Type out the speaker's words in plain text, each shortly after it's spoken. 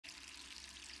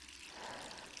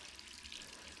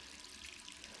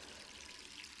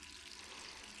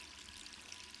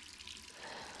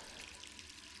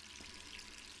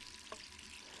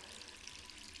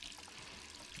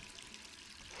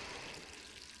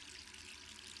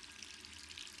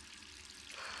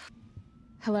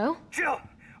Hello? Jill,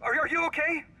 are you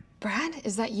okay? Brad,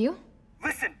 is that you?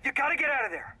 Listen, you gotta get out of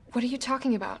there. What are you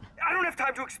talking about? I don't have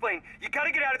time to explain. You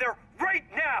gotta get out of there right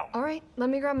now. All right,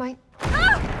 let me grab my...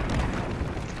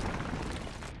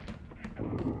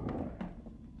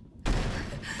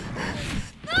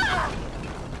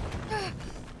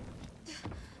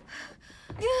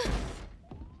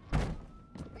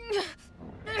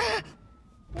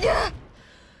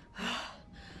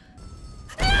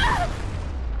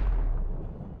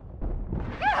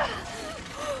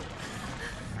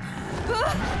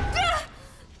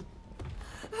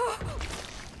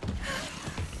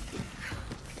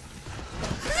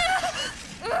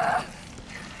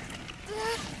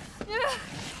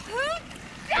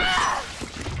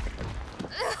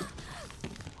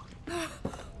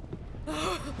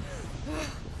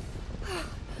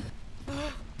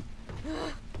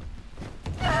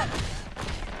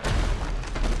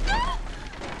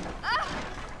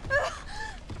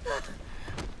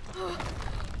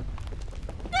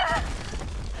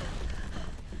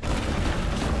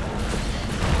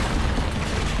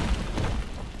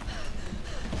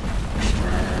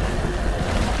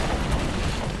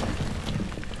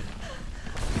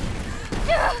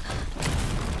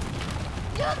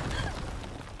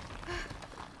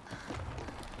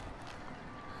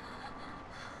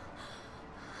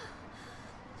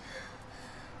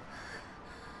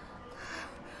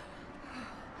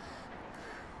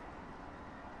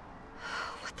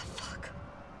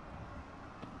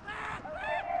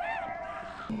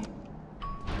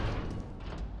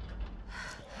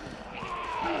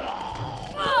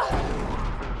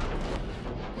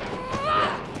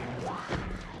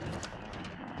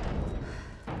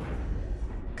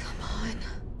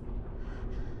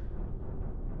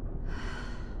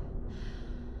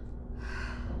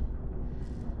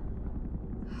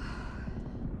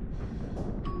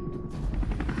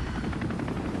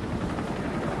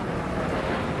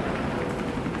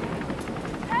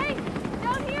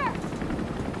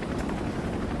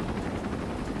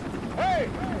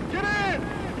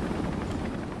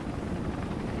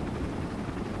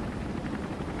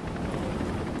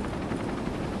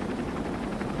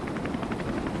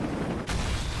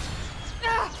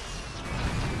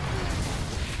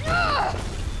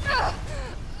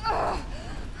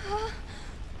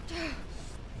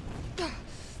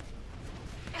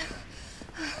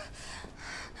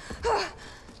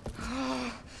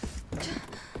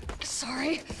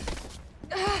 Sorry.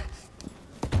 Oh,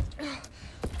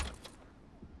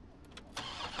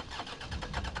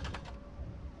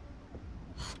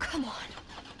 come on.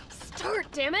 Start,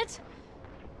 damn it!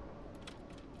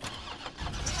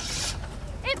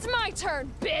 It's my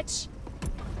turn, bitch!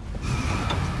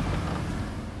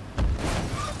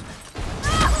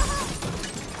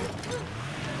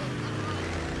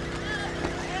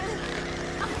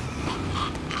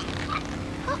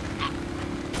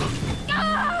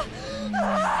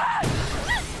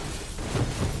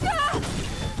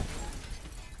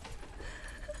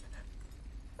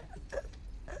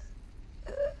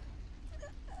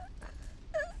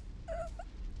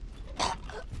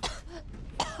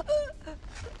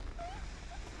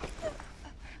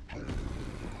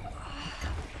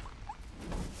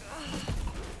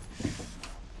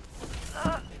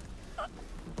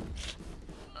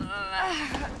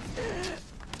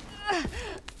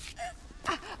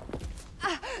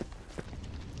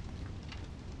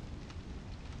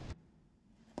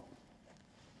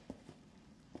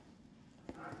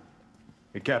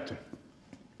 Hey, Captain.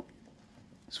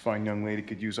 This fine young lady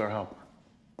could use our help.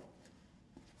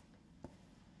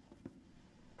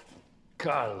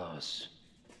 Carlos,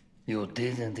 you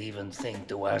didn't even think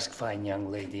to ask fine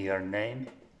young lady her name?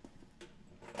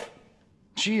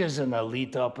 She is an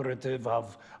elite operative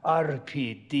of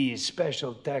RPD,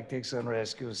 Special Tactics and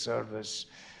Rescue Service.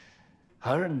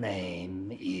 Her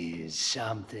name is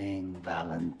something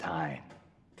Valentine.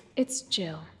 It's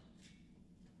Jill.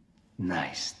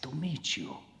 Nice to meet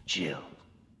you, Jill.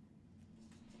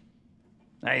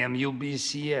 I am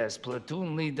UBCS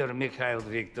Platoon Leader Mikhail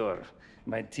Victor.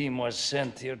 My team was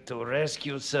sent here to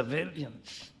rescue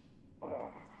civilians.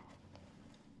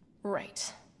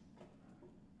 Right.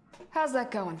 How's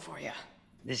that going for you?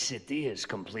 The city is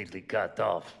completely cut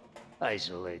off,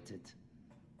 isolated.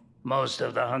 Most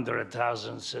of the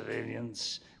 100,000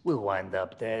 civilians will wind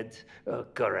up dead.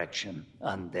 Correction,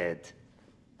 undead.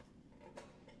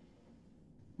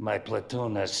 My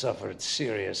platoon has suffered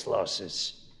serious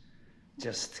losses.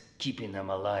 Just keeping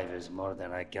them alive is more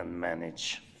than I can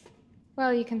manage.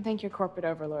 Well, you can thank your corporate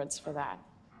overlords for that.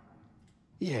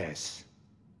 Yes.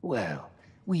 Well,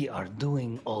 we are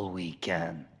doing all we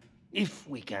can. If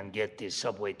we can get this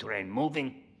subway train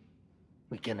moving,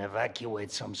 We can evacuate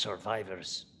some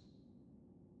survivors.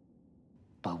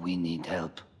 But we need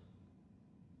help.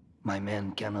 My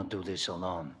men cannot do this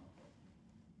alone.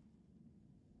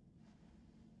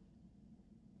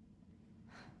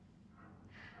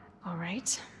 All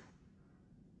right.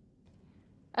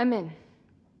 I'm in.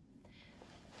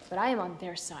 But I am on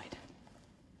their side,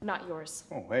 not yours.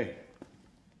 Oh, hey.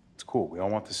 It's cool. We all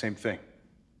want the same thing.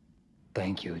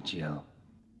 Thank you, Jill.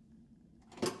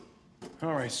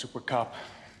 All right, Super Cop.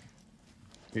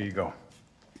 Here you go.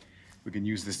 We can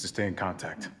use this to stay in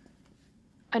contact.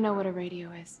 I know what a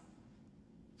radio is.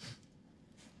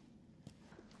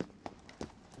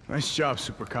 Nice job,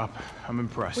 Super Cop. I'm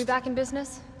impressed. We back in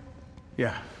business?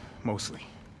 Yeah, mostly.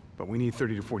 But we need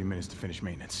 30 to 40 minutes to finish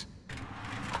maintenance.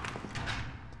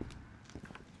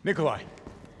 Nikolai,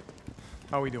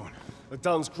 how are we doing? The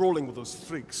town's crawling with those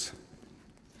freaks.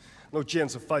 No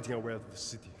chance of fighting our way out of the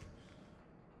city.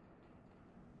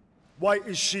 Why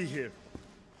is she here?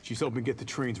 She's helping get the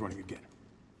trains running again.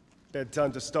 Bad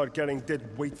time to start carrying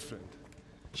dead weight, friend.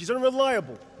 She's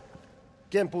unreliable.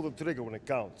 Can't pull the trigger when it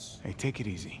counts. Hey, take it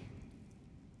easy.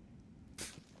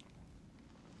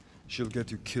 She'll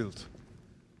get you killed.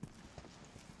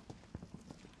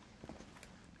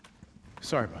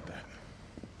 Sorry about that.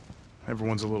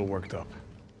 Everyone's a little worked up.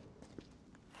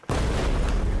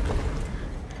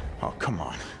 Oh, come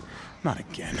on. Not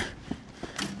again.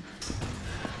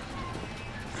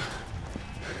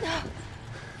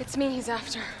 It's me he's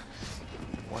after.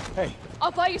 What? Hey.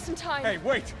 I'll buy you some time. Hey,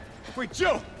 wait! Wait,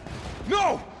 Jill!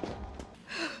 No!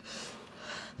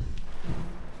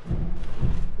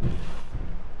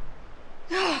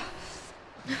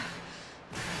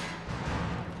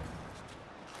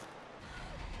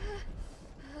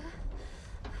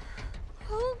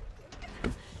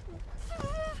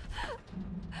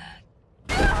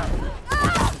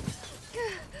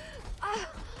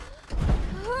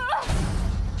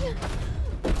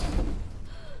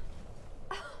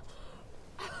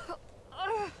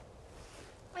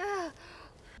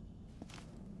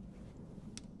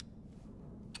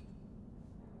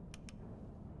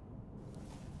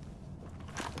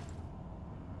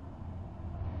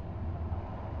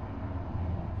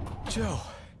 Joe,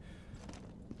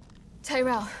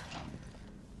 Tyrell.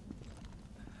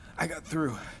 I got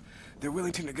through. They're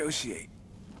willing to negotiate.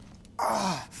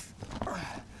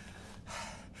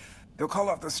 They'll call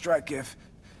off the strike if,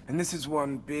 and this is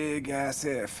one big-ass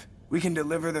if, we can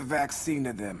deliver the vaccine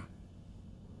to them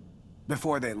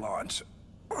before they launch.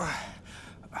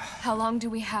 How long do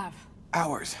we have?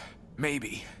 Hours,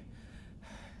 maybe.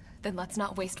 Then let's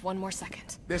not waste one more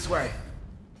second. This way.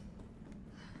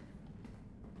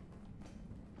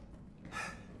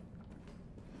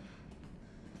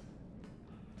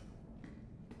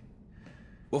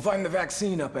 We'll find the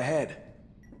vaccine up ahead.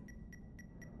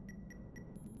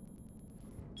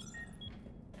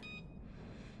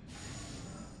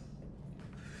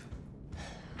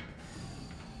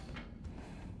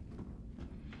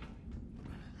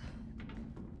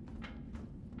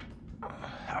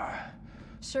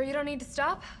 Sure you don't need to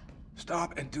stop?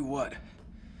 Stop and do what?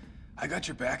 I got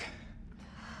your back.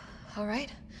 All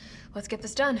right, let's get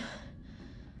this done.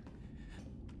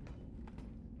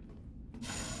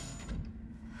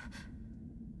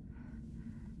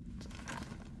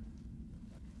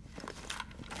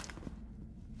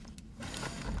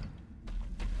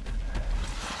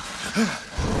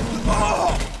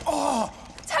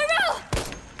 Tyrell!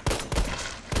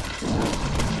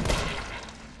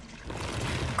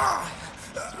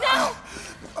 Now!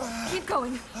 Keep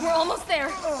going. We're almost there.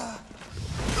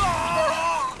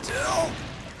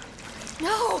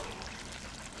 No!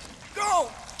 Go!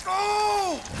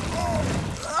 Go!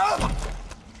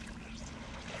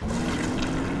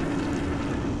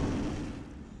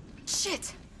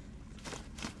 Shit!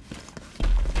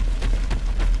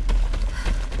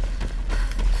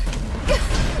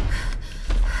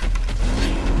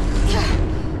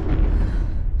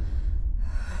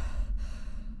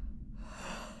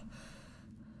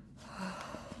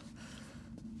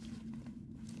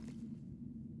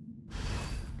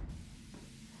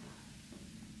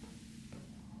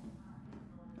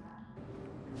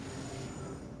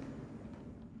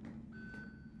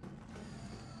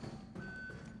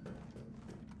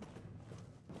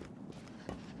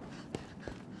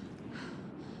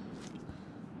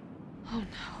 Oh no.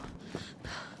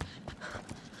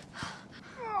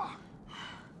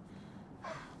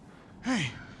 Hey.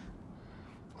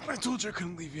 I told you I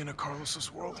couldn't leave you in a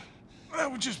Carlos's world. That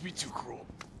would just be too cruel.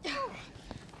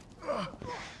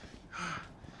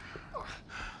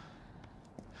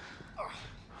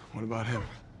 What about him?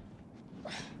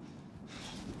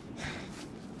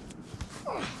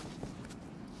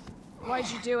 Why'd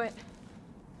you do it?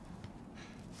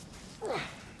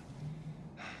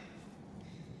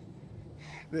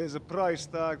 There's a price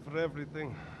tag for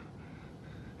everything.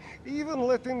 Even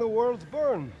letting the world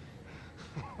burn.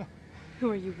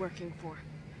 Who are you working for?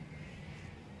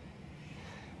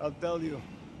 I'll tell you,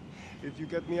 if you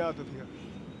get me out of here.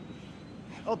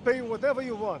 I'll pay you whatever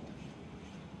you want.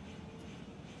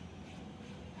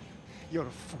 You're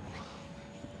a fool.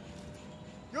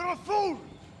 You're a fool!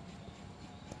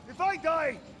 If I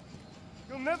die,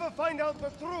 you'll never find out the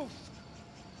truth.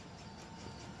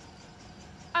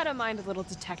 I don't mind a little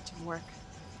detective work.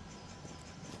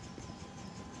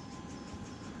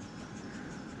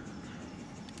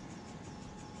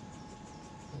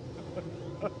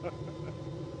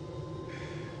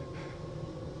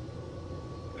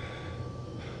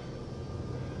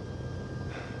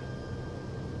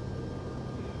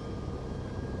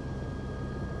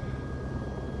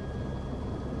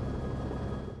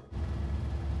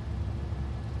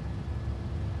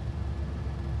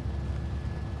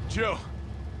 Jill,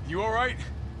 you all right?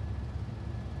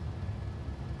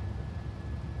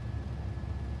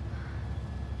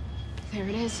 There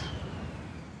it is.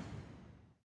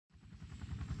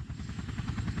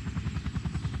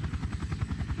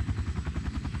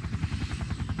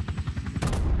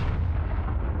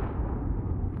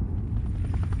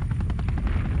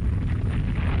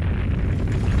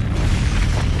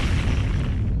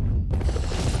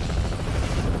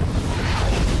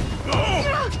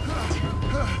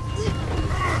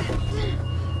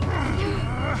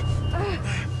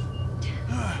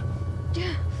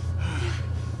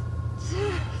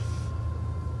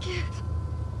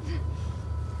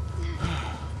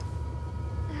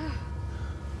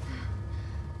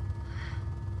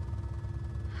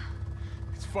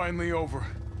 Finally over.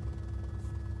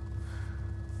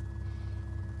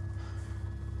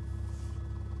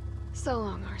 So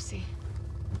long, RC.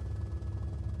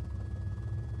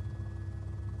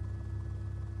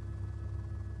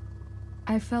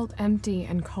 I felt empty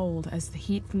and cold as the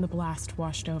heat from the blast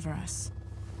washed over us.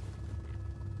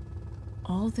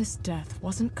 All this death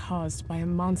wasn't caused by a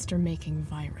monster-making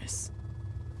virus.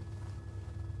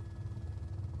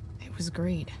 It was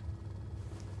greed.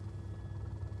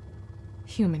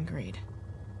 Human greed.